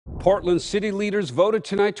Portland city leaders voted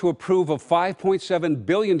tonight to approve a $5.7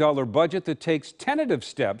 billion budget that takes tentative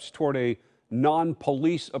steps toward a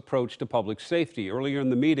non-police approach to public safety. Earlier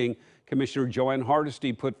in the meeting, Commissioner Joanne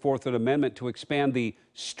Hardesty put forth an amendment to expand the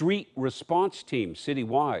street response team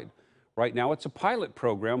citywide. Right now, it's a pilot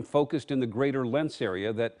program focused in the greater Lents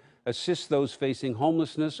area that assists those facing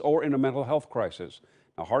homelessness or in a mental health crisis.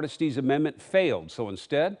 Now, Hardesty's amendment failed, so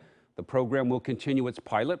instead, the program will continue its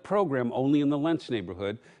pilot program only in the Lents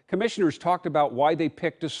neighborhood. Commissioners talked about why they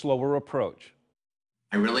picked a slower approach.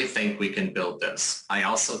 I really think we can build this. I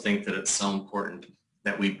also think that it's so important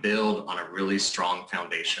that we build on a really strong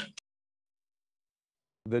foundation.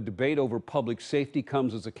 The debate over public safety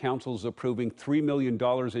comes as the council is approving $3 million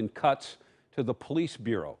in cuts to the police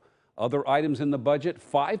bureau. Other items in the budget,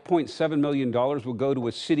 $5.7 million will go to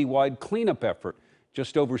a citywide cleanup effort.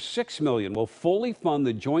 Just over $6 million will fully fund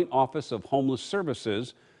the Joint Office of Homeless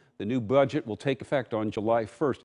Services. The new budget will take effect on July 1st.